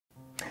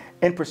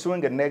In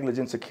pursuing a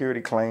negligent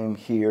security claim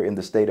here in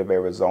the state of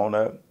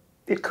Arizona,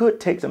 it could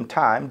take some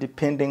time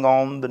depending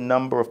on the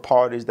number of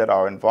parties that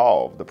are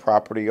involved. The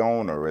property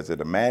owner, is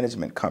it a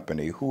management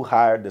company? Who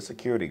hired the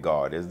security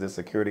guard? Is the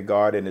security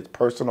guard in its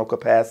personal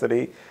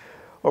capacity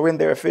or in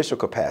their official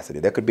capacity?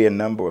 There could be a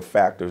number of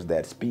factors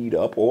that speed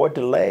up or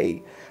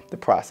delay the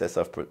process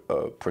of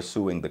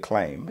pursuing the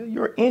claim.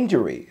 Your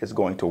injury is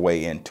going to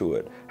weigh into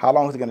it. How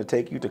long is it going to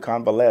take you to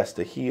convalesce,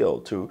 to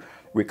heal, to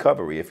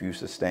recovery if you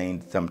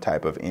sustained some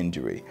type of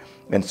injury?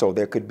 And so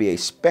there could be a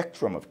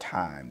spectrum of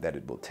time that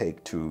it will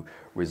take to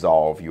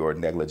resolve your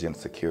negligent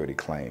security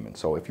claim. And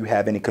so if you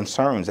have any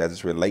concerns as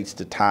it relates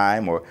to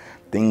time or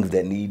things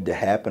that need to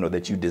happen or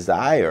that you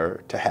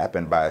desire to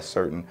happen by a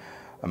certain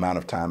amount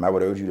of time, I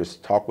would urge you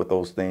to talk over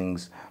those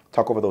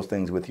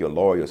things with your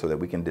lawyer so that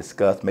we can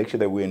discuss, make sure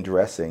that we're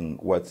addressing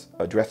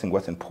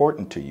what's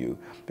important to you.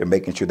 They're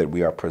making sure that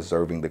we are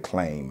preserving the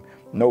claim.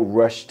 No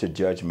rush to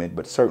judgment,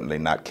 but certainly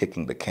not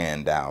kicking the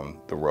can down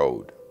the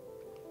road.